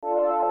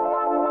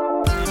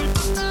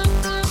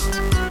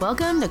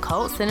Welcome to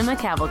Cult Cinema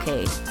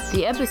Cavalcade.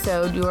 The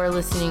episode you are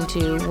listening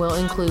to will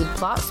include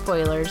plot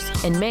spoilers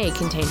and may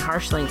contain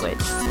harsh language.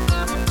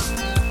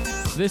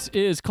 This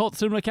is Cult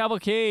Cinema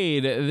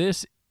Cavalcade.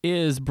 This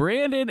is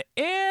Brandon,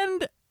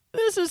 and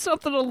this is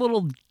something a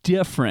little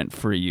different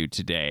for you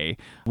today.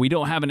 We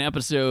don't have an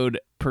episode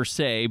per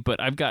se,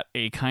 but I've got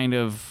a kind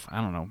of,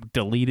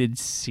 deleted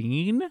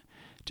scene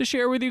to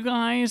share with you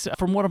guys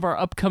from one of our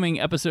upcoming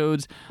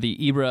episodes, the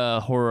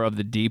Ibra Horror of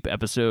the Deep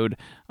episode.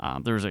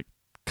 There was a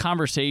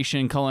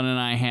conversation Cullen and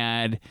I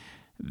had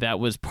that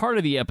was part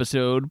of the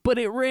episode, but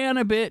it ran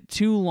a bit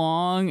too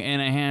long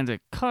and I had to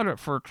cut it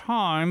for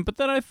time. But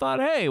then I thought,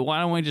 hey, why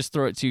don't we just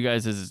throw it to you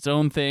guys as its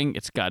own thing?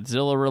 It's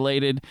Godzilla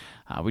related.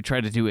 We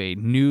tried to do a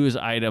news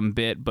item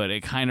bit, but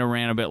it kind of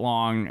ran a bit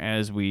long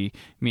as we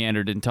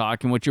meandered and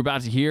talked. And what you're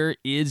about to hear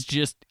is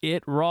just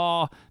it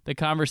raw, the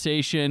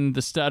conversation,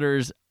 the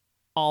stutters,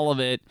 all of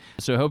it.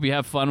 So I hope you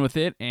have fun with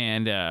it,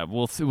 and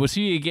we'll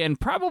see you again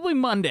probably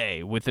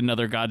Monday with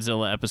another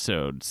Godzilla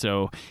episode.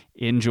 So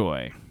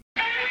enjoy.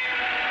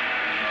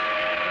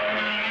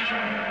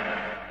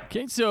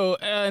 Okay, so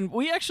and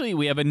we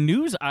have a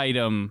news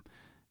item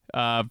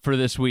for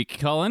this week,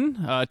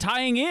 Cullen.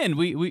 Tying in,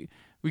 we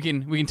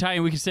can tie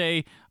in. We can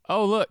say,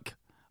 oh look,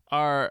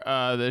 our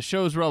the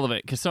show's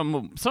relevant because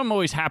something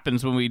always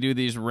happens when we do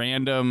these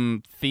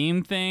random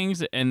theme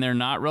things and they're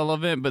not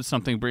relevant, but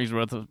something brings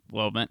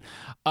relevant.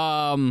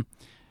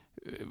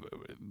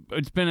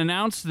 It's been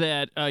announced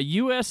that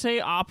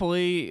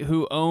USAopoly,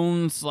 who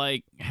owns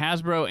like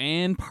Hasbro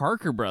and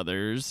Parker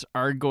Brothers,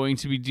 are going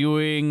to be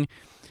doing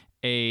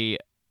a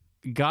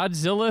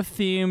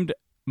Godzilla-themed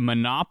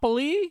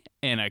Monopoly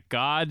and a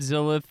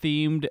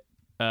Godzilla-themed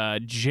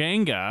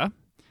Jenga.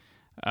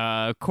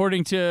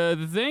 According to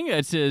the thing,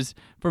 it says,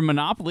 for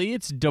Monopoly,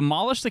 it's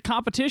demolish the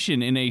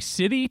competition in a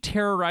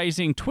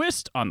city-terrorizing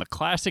twist on the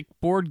classic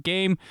board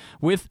game.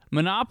 With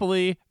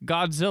Monopoly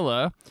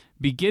Godzilla,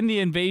 begin the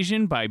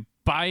invasion by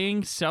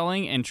buying,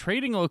 selling, and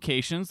trading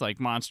locations like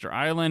Monster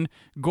Island,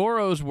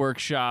 Goro's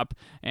Workshop,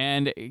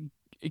 and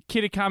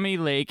Kitakami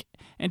Lake,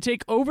 and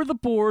take over the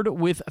board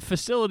with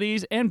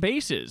facilities and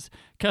bases.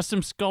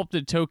 Custom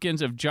sculpted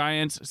tokens of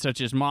giants such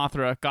as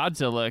Mothra,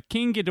 Godzilla,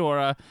 King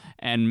Ghidorah,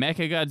 and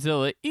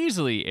Mechagodzilla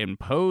easily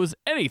impose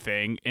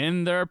anything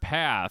in their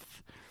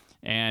path.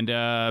 And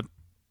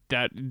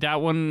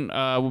that one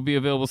will be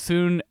available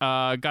soon.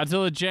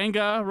 Godzilla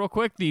Jenga, real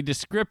quick, the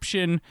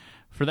description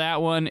for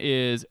that one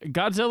is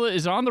Godzilla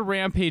is on the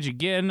rampage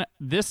again,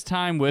 this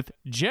time with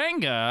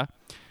Jenga.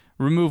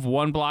 Remove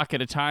one block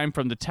at a time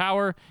from the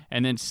tower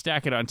and then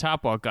stack it on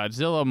top while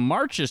Godzilla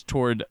marches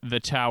toward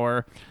the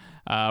tower,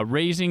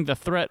 raising the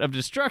threat of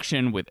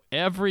destruction with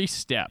every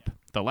step.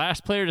 The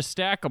last player to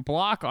stack a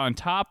block on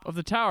top of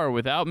the tower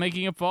without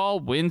making it fall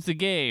wins the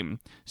game.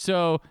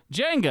 So,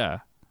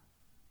 Jenga.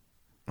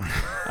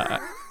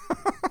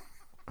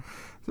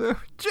 So,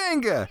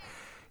 Jenga.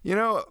 You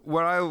know,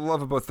 what I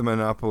love about the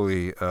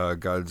Monopoly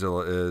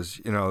Godzilla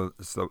is,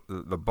 it's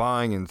the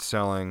buying and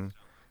selling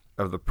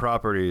of the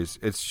properties.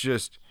 It's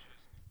just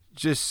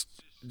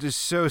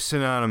so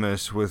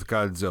synonymous with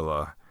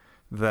Godzilla,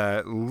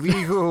 that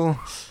legal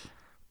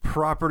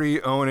property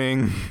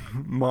owning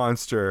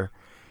monster.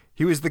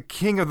 He was the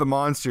king of the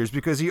monsters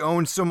because he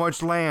owned so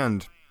much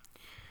land.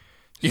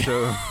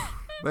 So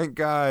thank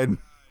God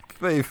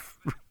they've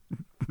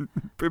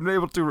been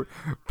able to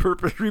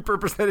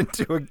repurpose that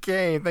into a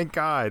game. Thank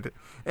God.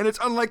 And it's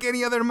unlike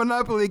any other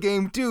Monopoly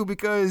game too,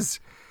 because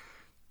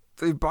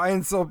they buy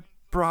and sell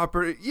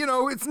property.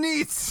 It's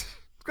neat.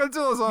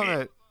 Godzilla's on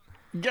it.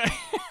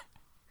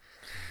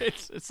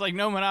 It's like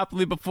no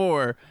Monopoly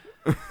before.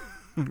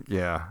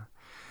 Yeah.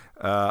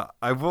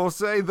 I will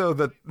say though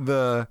that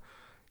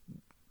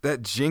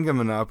that Jenga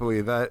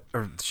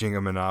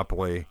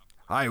Monopoly.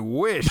 I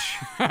wish.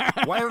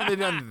 Why haven't they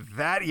done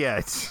that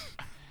yet?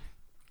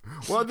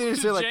 Well, they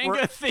just say like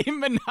Jenga themed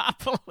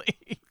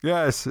Monopoly.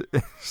 Yes.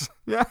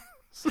 Yeah.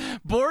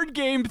 Board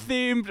game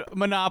themed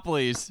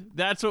Monopolies.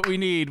 That's what we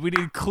need. We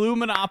need Clue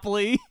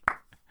Monopoly.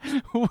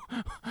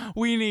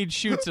 We need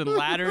Chutes and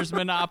Ladders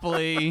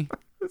Monopoly.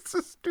 Let's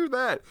just do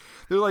that.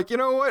 They're like, you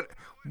know what?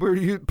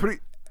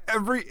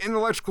 Every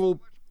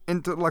intellectual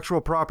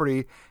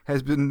property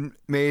has been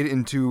made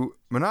into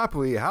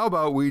Monopoly. How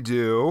about we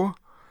do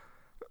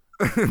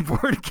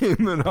board game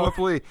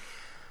Monopoly?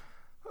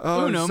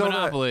 Uno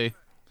Monopoly.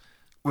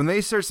 When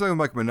they start something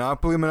like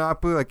Monopoly,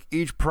 like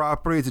each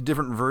property is a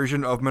different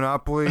version of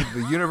Monopoly,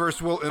 the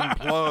universe will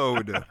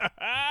implode.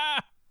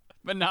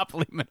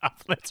 Monopoly.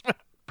 That's what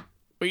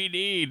we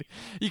need.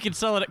 You can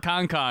sell it at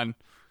Con.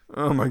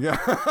 Oh, my God.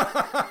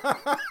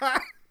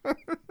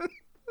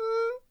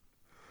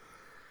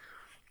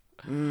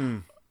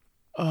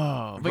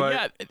 Oh, but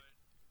yeah.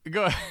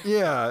 Go ahead.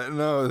 Yeah,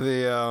 no,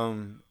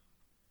 the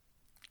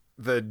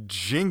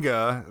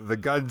Jenga, the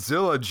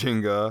Godzilla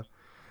Jenga,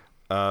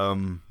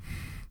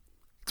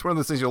 it's one of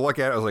those things you look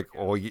at. I was like,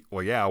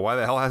 well, yeah. Why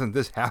the hell hasn't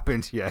this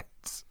happened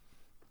yet?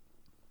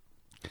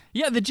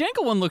 Yeah, the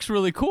Jenga one looks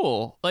really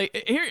cool. Like,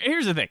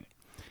 here's the thing.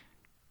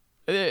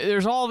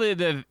 there's all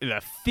the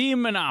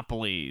theme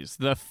monopolies,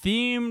 the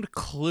themed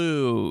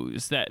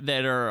clues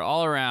that are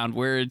all around,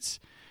 where it's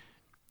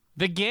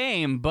the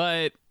game,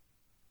 but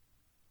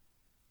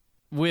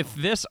with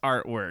this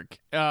artwork.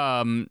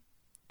 The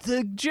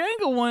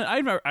Jenga one,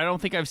 I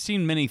don't think I've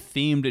seen many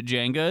themed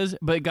Jengas,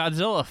 but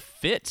Godzilla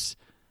fits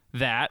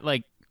that.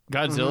 Like,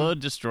 Godzilla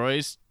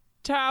destroys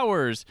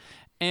towers.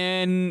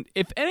 And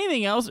if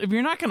anything else, if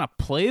you're not going to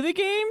play the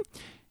game,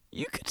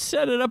 you could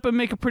set it up and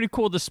make a pretty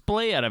cool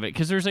display out of it,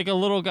 because there's like a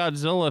little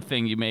Godzilla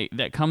thing you make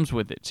that comes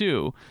with it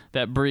too,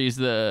 that breathes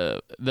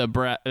the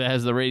breath, that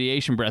has the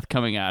radiation breath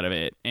coming out of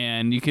it,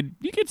 and you could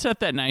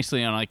set that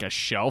nicely on like a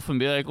shelf and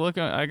be like, look,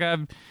 I got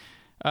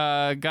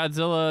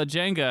Godzilla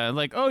Jenga.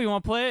 Like, oh, you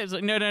want to play it? It's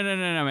like, no,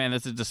 man,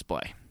 that's a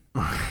display.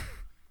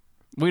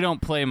 We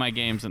don't play my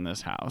games in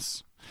this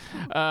house.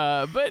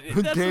 But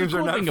that's games the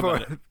cool are thing not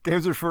about for it.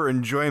 games are for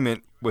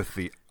enjoyment with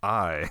the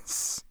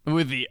eyes.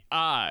 With the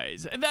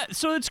eyes.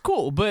 So it's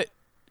cool, but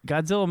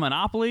Godzilla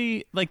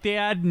Monopoly, like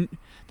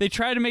they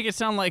try to make it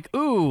sound like,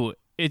 ooh,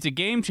 it's a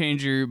game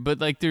changer,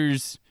 but like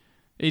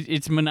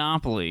it's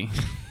Monopoly.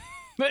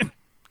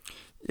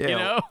 Yeah, you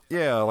know?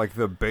 Yeah, like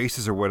the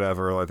bases or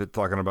whatever, like they're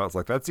talking about, it's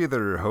like that's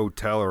either a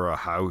hotel or a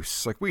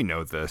house. Like, we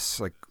know this.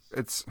 Like,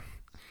 it's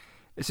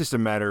just a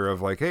matter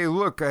of like, hey,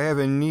 look, I have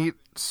a neat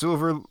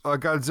silver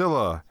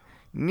Godzilla.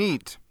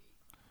 Neat.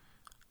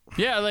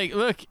 Yeah, like,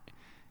 look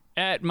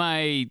at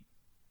my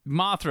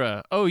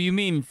Mothra. Oh, you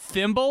mean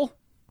Thimble?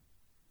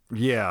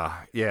 Yeah.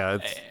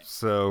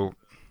 So.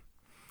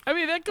 I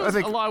mean, that goes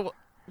a long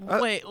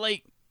way.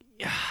 Like,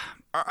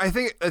 I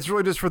think it's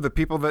really just for the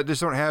people that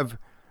just don't have.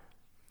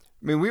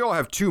 I mean, we all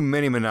have too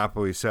many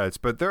Monopoly sets,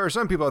 but there are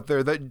some people out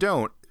there that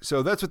don't.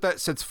 So that's what that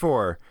set's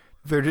for.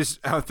 They're just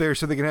out there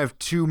so they can have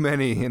too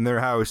many in their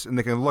house, and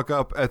they can look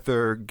up at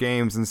their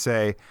games and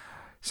say,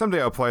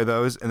 someday I'll play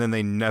those, and then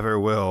they never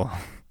will.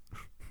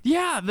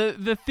 Yeah,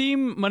 the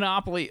theme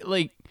Monopoly,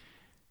 like,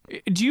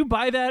 do you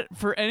buy that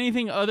for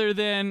anything other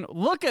than,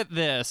 look at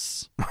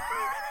this?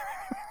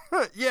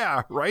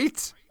 Yeah,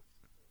 right?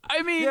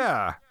 I mean,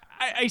 yeah.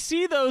 I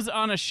see those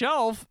on a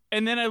shelf,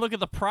 and then I look at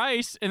the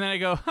price, and then I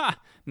go,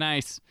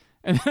 nice.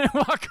 And then I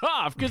walk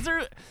off, because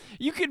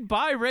you could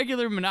buy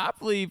regular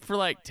Monopoly for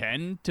like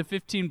 $10 to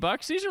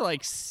 $15. These are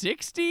like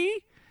 $60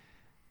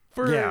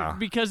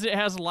 because it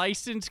has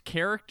licensed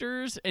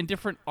characters and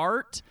different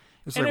art.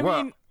 It's and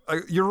like,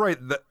 you're right.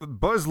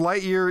 Buzz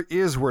Lightyear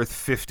is worth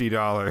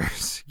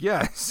 $50.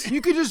 Yes,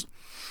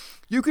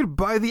 you could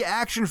buy the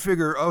action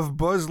figure of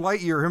Buzz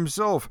Lightyear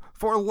himself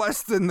for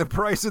less than the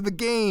price of the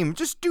game.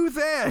 Just do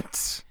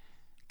that.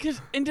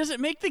 And does it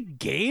make the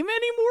game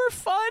any more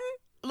fun?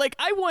 Like,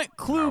 I want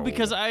Clue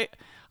because I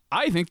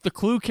think the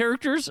Clue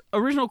characters,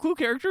 original Clue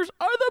characters,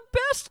 are the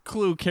best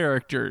Clue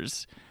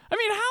characters. I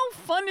mean, how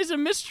fun is a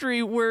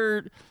mystery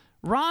where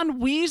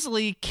Ron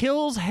Weasley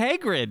kills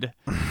Hagrid?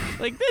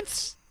 Like,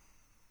 is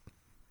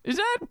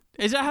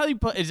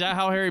that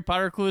how Harry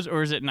Potter clues,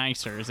 or is it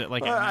nicer? Is it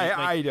like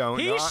I don't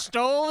know.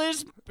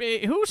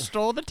 Who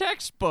stole the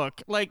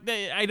textbook? Like,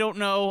 I don't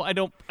know. I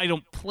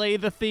don't play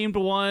the themed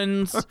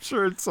ones. I'm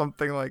sure it's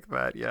something like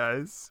that.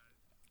 Yes.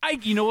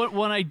 You know what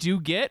one I do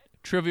get?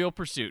 Trivial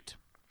Pursuit.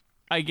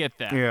 I get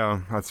that.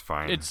 Yeah, that's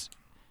fine.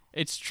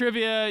 It's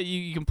trivia.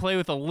 You can play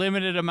with a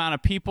limited amount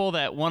of people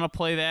that want to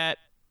play that,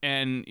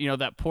 and you know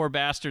that poor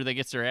bastard that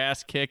gets their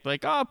ass kicked.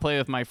 Like, I'll play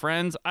with my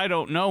friends. I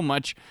don't know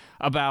much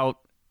about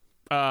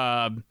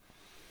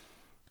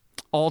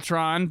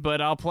Ultron,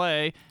 but I'll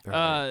play.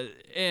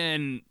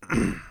 And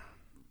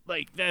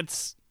like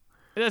that's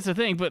the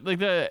thing. But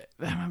like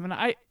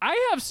I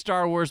have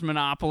Star Wars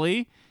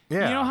Monopoly.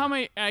 Yeah. You know how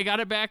many I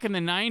got it back in the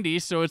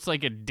 90s, so it's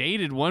like a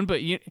dated one,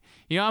 but you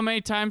know how many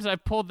times I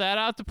pulled that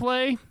out to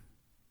play?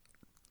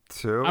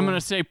 2. I'm going to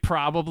say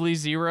probably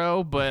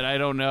 0, but I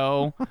don't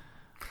know.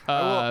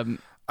 I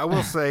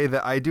will say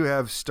that I do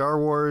have Star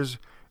Wars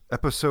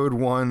Episode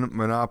 1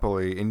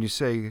 Monopoly, and you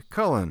say,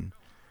 Cullen,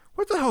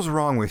 what the hell's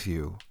wrong with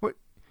you?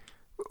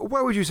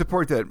 Why would you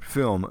support that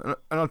film? And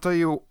I'll tell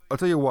you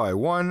why.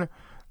 1,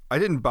 I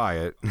didn't buy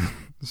it.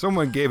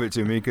 Someone gave it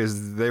to me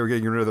because they were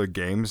getting rid of their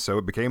games, so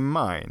it became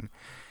mine.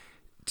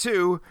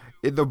 2,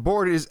 the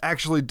board is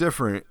actually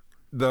different.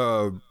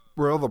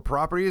 Where all the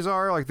properties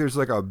are, like there's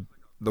like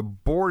the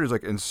board is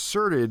like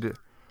inserted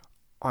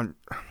on.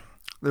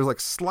 There's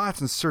like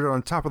slots inserted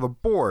on top of the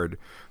board,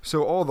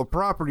 so all the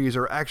properties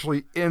are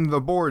actually in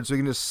the board, so you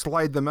can just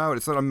slide them out.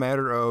 It's not a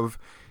matter of,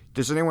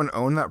 does anyone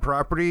own that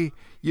property?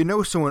 You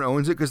know someone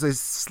owns it because they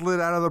slid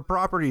out of the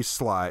property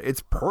slot.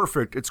 It's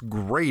perfect. It's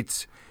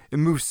great. It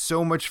moves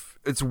so much.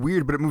 It's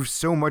weird, but it moves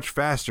so much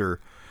faster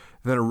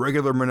than a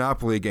regular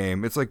Monopoly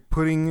game. It's like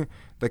putting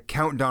the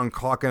countdown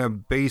clock in a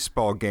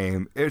baseball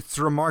game. It's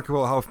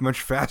remarkable how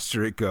much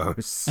faster it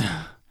goes.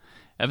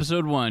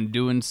 Episode 1,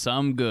 doing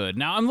some good.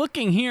 Now, I'm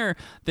looking here.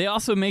 They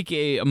also make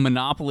a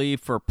Monopoly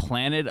for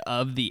Planet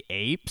of the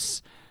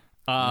Apes,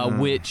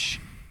 which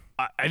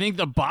I think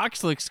the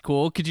box looks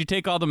cool. Could you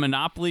take all the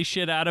Monopoly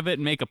shit out of it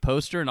and make a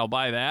poster, and I'll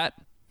buy that?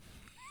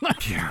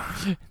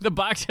 Yeah. The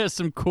box has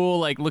some cool,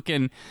 like,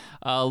 looking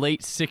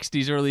late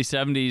 60s, early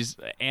 70s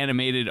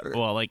animated,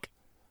 well, like,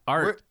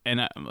 art.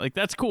 And, like,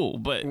 that's cool.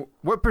 But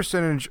what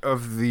percentage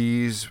of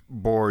these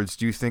boards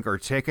do you think are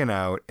taken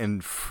out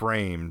and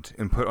framed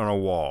and put on a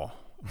wall?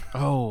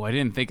 Oh, I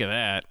didn't think of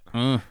that.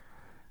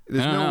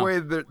 There's no way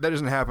that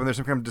doesn't happen. There's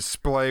some kind of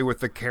display with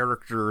the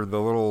character,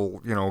 the little,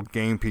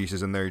 game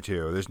pieces in there,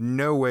 too. There's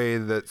no way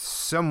that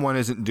someone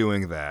isn't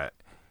doing that.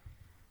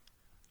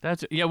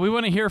 We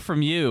want to hear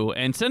from you,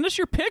 and send us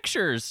your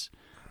pictures.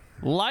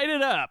 Light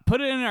it up.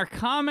 Put it in our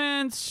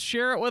comments.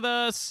 Share it with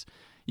us.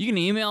 You can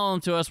email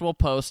them to us. We'll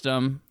post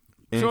them.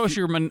 Show us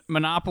your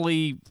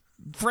Monopoly,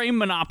 frame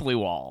Monopoly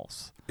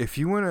walls. If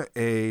you want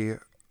a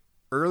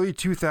early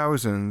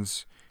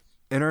 2000s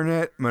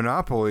internet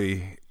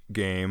Monopoly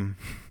game,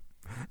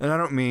 and I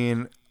don't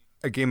mean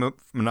a game of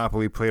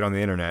Monopoly played on the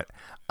internet.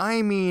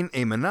 I mean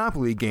a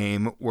Monopoly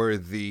game where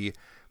the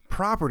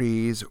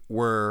properties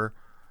were,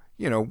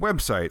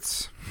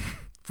 websites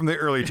from the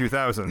early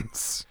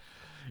 2000s.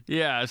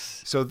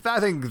 Yes. So I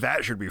think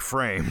that should be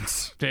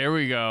framed. There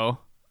we go.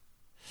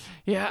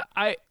 Yeah,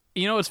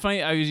 it's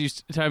funny. I was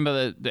just talking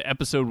about the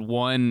episode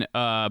 1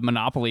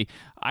 Monopoly.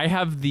 I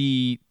have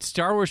the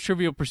Star Wars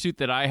Trivial Pursuit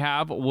that I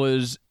have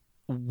was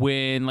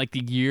when, like,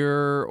 the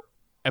year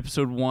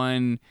episode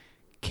 1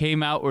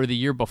 came out or the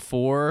year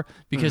before,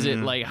 because it,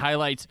 like,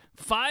 highlights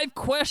 5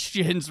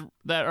 questions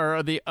that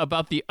are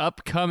about the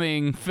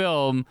upcoming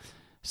film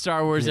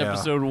Star Wars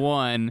Episode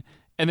 1.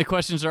 And the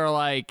questions are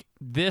like,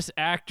 this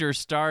actor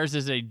stars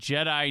as a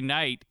Jedi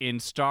Knight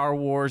in Star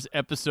Wars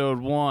Episode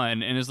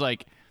 1. And it's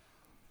like,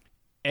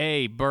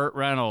 A, Burt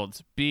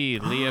Reynolds. B,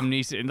 Liam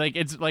Neeson. Like,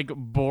 it's like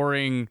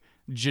boring,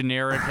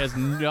 generic, has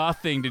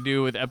nothing to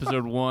do with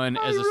Episode 1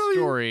 as a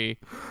story.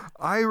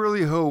 I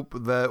really hope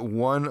that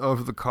one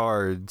of the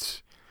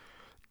cards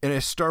in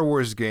a Star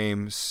Wars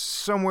game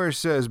somewhere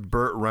says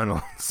Burt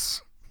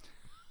Reynolds.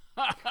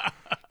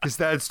 Because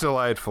that's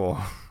delightful.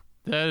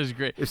 That is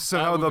great. If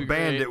somehow the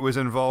bandit was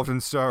involved in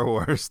Star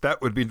Wars,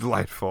 that would be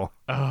delightful.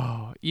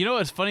 Oh,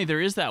 what's funny?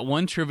 There is that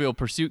one Trivial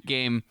Pursuit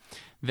game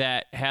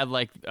that had,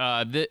 like,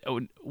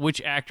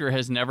 which actor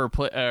has never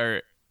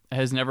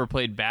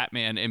played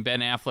Batman, and Ben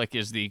Affleck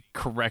is the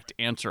correct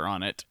answer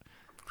on it.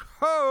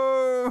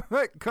 Oh,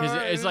 that card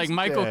it's like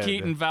Michael dead.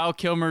 Keaton, Val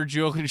Kilmer,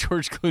 George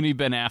Clooney,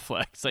 Ben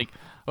Affleck. It's like,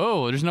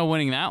 oh, there's no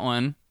winning that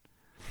one.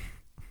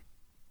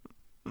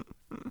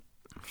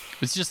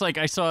 It's just like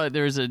I saw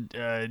there's a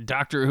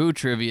Doctor Who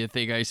trivia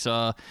thing I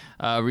saw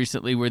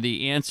recently where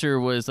the answer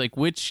was like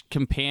which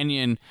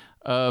companion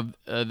of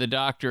the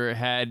Doctor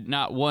had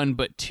not one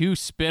but 2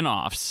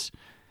 spin-offs.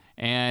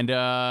 And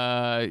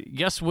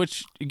guess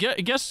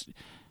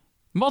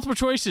multiple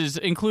choices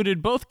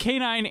included both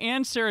K9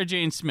 and Sarah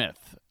Jane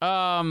Smith. They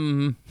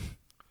had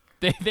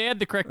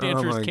the correct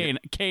answer as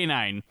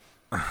K9.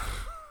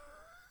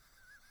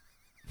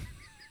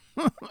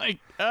 Like,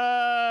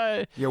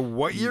 yeah,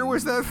 what year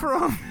was that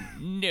from?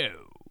 No.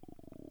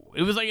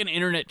 It was like an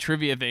internet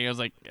trivia thing. I was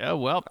like,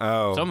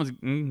 someone's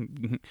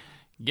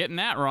getting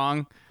that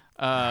wrong.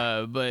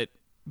 But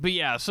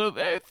yeah, so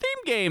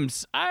theme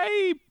games,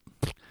 I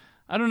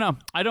don't know.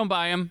 I don't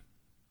buy them.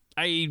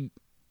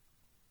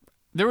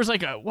 There was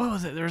like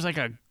there was like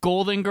a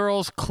Golden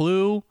Girls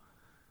Clue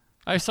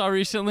I saw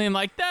recently, and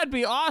like, that'd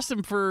be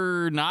awesome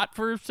not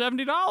for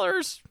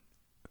 $70.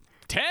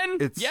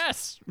 10?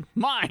 Yes,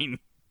 mine.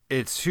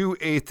 It's who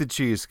ate the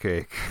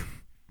cheesecake.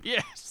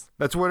 Yes.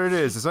 That's what it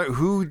is. It's like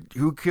who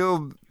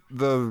killed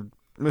the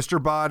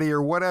Mr. Body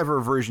or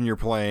whatever version you're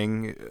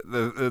playing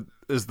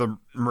is the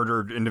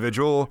murdered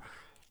individual.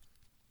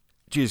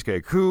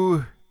 Cheesecake.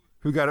 Who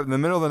got up in the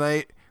middle of the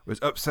night, was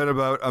upset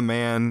about a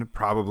man,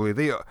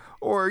 probably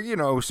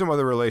or some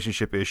other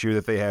relationship issue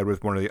that they had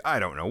with one of the, I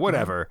don't know,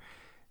 whatever.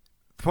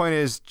 The point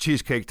is,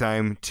 cheesecake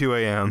time, 2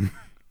 a.m.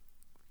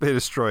 They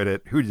destroyed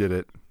it. Who did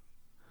it?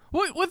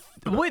 What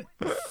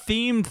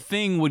themed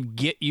thing would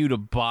get you to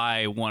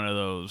buy one of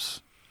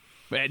those,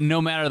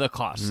 no matter the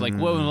cost? Like,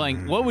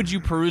 what would you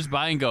peruse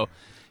by and go,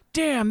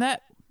 damn,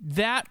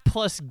 that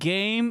plus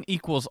game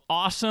equals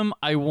awesome.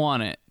 I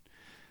want it.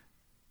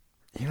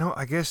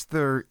 I guess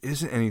there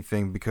isn't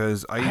anything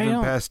because I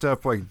even passed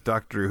up like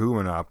Doctor Who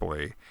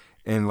Monopoly,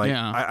 and like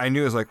I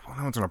knew it was like, well,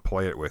 no one's gonna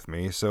play it with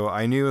me, so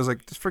I knew it was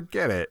like, just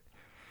forget it.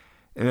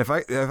 And if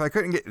I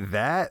couldn't get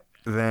that,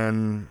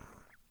 then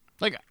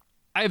like.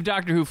 I have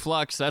Doctor Who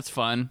Flux. That's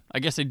fun. I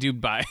guess I do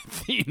buy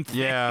theme.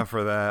 Yeah,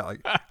 for that.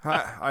 Like,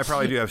 I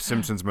probably do have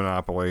Simpsons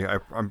Monopoly.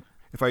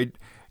 If I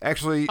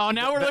actually. Oh,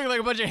 now we're looking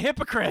like a bunch of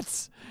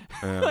hypocrites.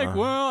 Like,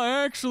 well,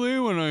 actually,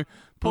 when I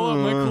pull out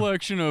my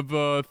collection of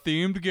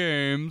themed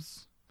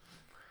games,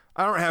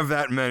 I don't have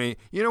that many.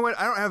 You know what?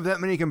 I don't have that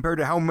many compared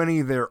to how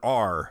many there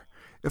are.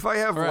 If I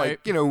have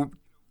like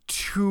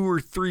 2 or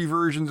 3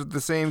 versions of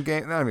the same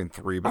game, not even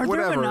 3, but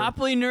whatever. Are there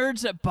Monopoly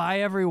nerds that buy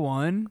every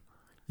one?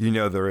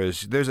 There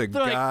is. There's a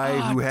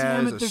guy who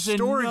has a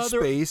storage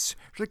space.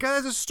 There's a guy that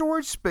has a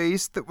storage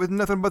space with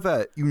nothing but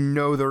that.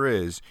 There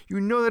is.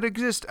 That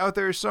exists out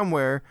there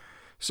somewhere.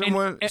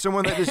 Someone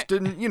that just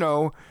didn't,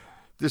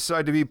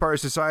 decide to be part of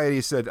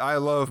society said, I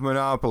love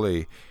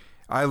Monopoly.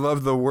 I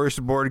love the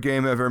worst board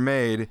game ever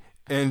made,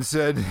 and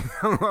said,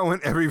 I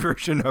want every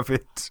version of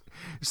it.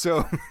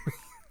 So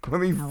let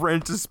me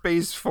rent a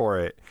space for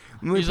it.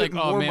 He's like,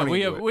 oh man,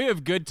 we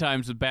have good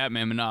times with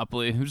Batman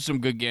Monopoly. There's some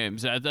good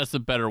games. That's the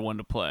better one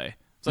to play.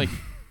 It's like,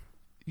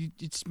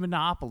 it's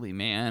Monopoly,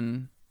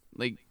 man.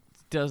 Like,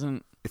 it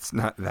doesn't. It's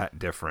not that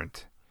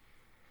different.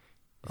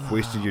 You've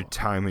wasted your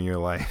time in your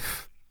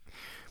life.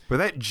 But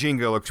that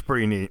Jenga looks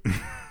pretty neat.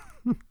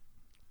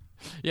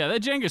 Yeah,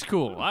 that Jenga's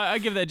cool. I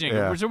give that Jenga.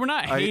 Yeah. So we're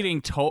not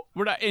hating.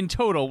 We're not in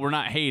total. We're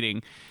not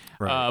hating.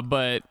 Right.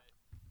 But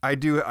I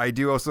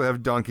do also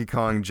have Donkey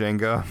Kong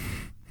Jenga.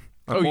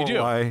 Oh, you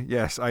do?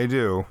 Yes, I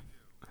do.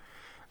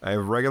 I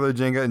have regular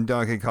Jenga and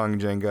Donkey Kong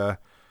Jenga.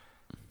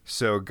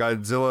 So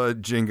Godzilla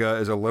Jenga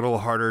is a little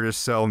harder to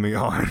sell me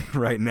on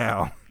right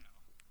now.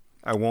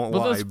 I won't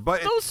lie.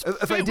 But those if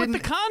fit I didn't,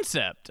 with the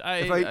concept.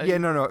 If I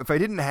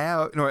didn't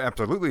have, it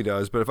absolutely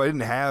does. But if I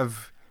didn't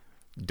have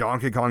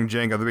Donkey Kong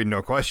Jenga, there'd be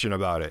no question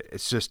about it.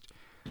 It's just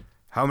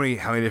how many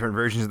different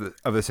versions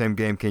of the same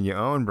game can you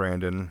own,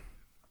 Brandon?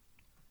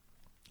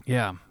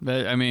 Yeah,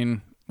 but, I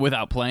mean,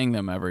 without playing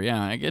them ever.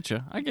 Yeah, I get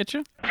you.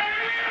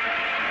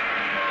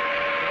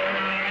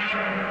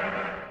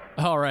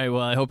 All right,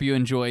 well, I hope you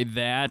enjoyed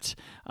that,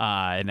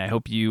 and I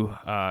hope you,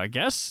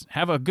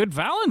 have a good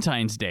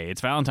Valentine's Day.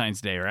 It's Valentine's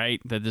Day, right,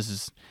 that this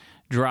is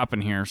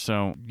dropping here,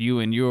 so you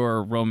and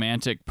your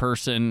romantic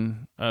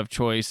person of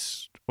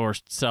choice or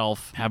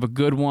self, have a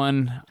good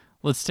one.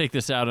 Let's take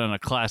this out on a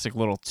classic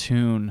little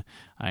tune,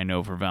 I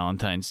know, for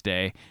Valentine's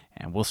Day,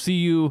 and we'll see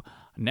you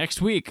next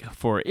week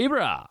for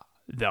Ibra,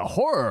 the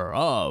Horror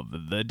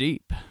of the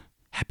Deep.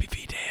 Happy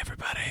V-Day,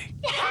 everybody.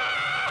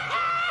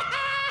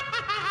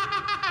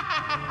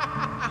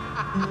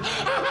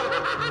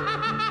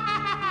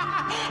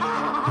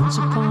 Once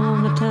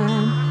upon a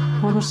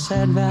time, on a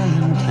sad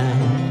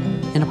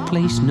Valentine, in a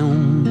place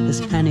known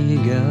as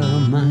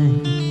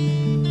Mine,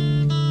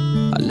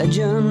 a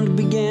legend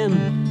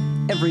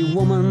began. Every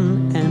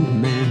woman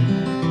and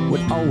man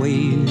would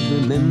always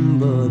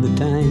remember the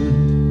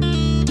time,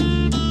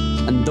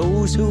 and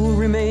those who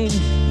remained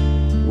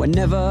were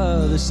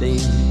never the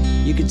same.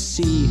 You could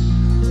see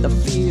the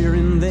fear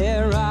in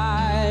their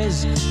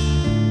eyes.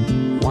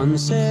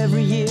 Once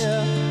every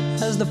year,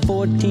 as the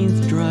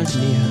 14th draws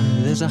near,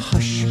 there's a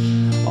hush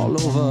all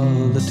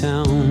over the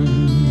town.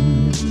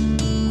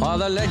 For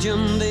the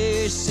legend,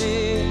 they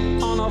say,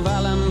 on a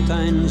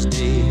Valentine's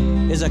Day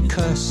is a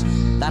curse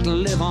that'll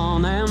live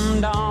on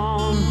and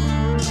on,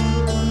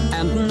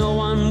 and no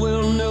one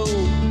will know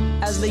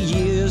as the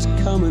years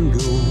come and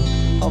go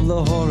of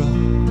the horror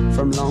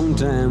from long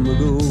time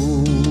ago.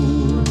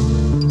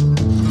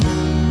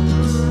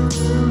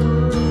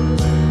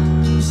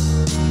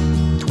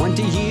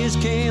 20 years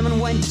came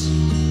and went,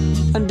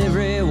 and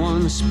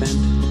everyone spent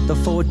the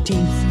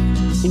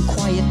 14th in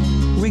quiet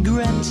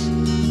regret.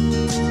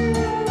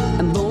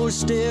 And those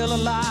still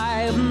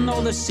alive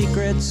know the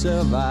secret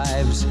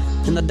survives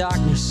in the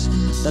darkness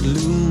that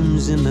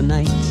looms in the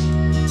night.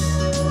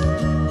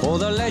 For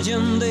the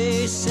legend,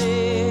 they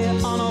say,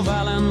 on a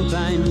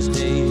Valentine's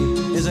Day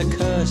is a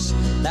curse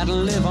that'll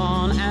live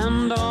on,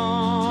 and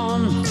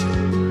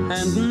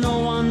no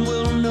one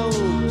will know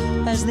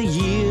as the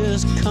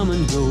years come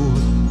and go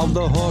of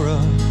the horror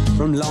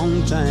from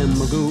long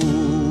time ago.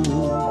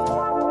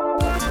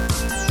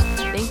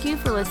 Thank you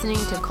for listening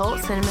to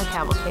Cult Cinema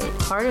Cavalcade,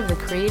 part of the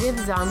Creative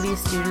Zombie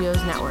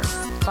Studios Network.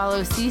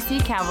 Follow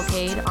CC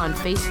Cavalcade on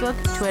Facebook,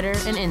 Twitter,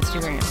 and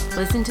Instagram.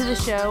 Listen to the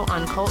show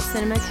on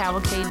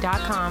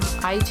CultCinemaCavalcade.com,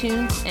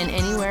 iTunes, and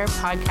anywhere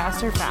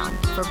podcasts are found.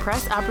 For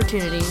press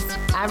opportunities,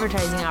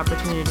 advertising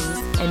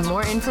opportunities, and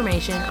more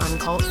information on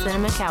Cult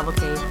Cinema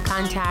Cavalcade,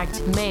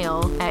 contact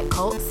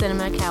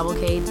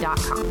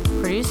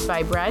mail@CultCinemaCavalcade.com. Produced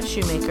by Brad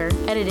Shoemaker,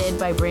 edited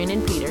by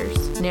Brandon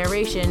Peters,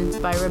 narration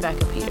by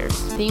Rebecca Peters.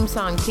 Theme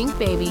song Pink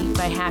Baby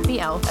by Happy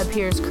Elf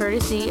appears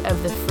courtesy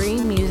of the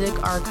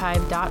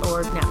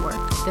freemusicarchive.org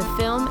network. The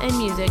film and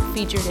music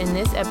featured in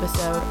this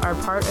episode are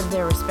part of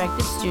their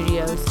respective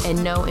studios,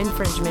 and no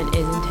infringement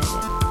is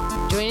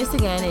intended. Join us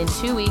again in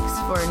 2 weeks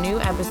for a new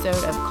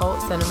episode of Cult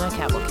Cinema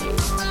Cavalcade.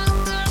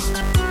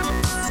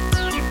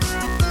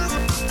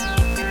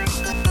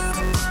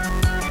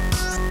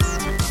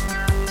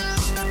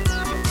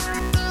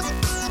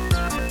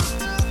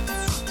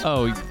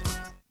 Oh,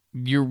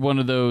 you're one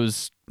of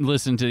those,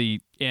 listen to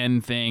the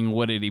end thing,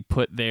 what did he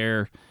put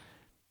there?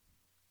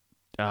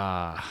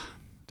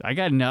 I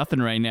got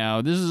nothing right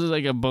now. This is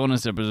like a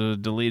bonus episode, a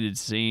deleted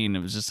scene. It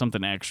was just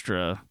something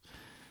extra.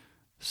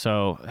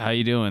 So, how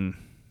you doing?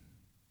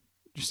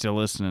 You're still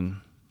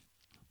listening?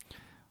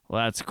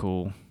 Well, that's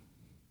cool.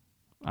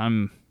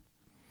 I'm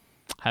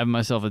having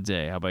myself a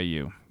day. How about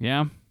you?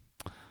 Yeah?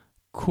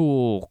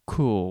 Cool.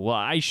 Well,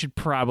 I should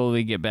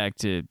probably get back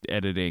to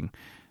editing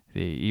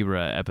the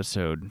Ibra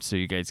episode so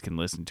you guys can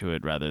listen to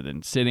it rather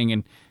than sitting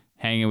and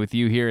hanging with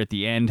you here at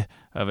the end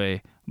of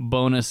a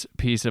bonus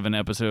piece of an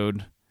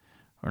episode.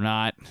 Or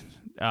not.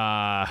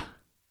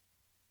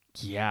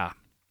 Yeah.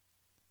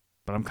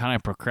 But I'm kind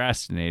of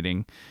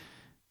procrastinating.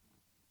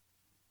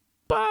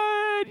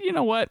 But you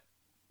know what?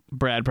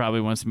 Brad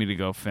probably wants me to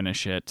go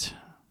finish it.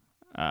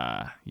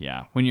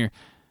 Yeah, when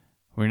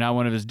we're not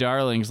one of his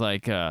darlings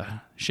like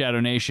Shadow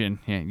Nation,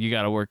 you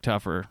got to work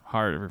tougher,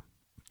 harder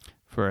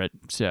for it.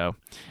 So,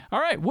 all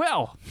right,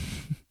 well,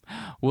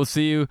 we'll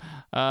see you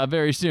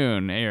very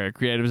soon here at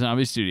Creative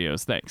Zombie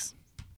Studios. Thanks.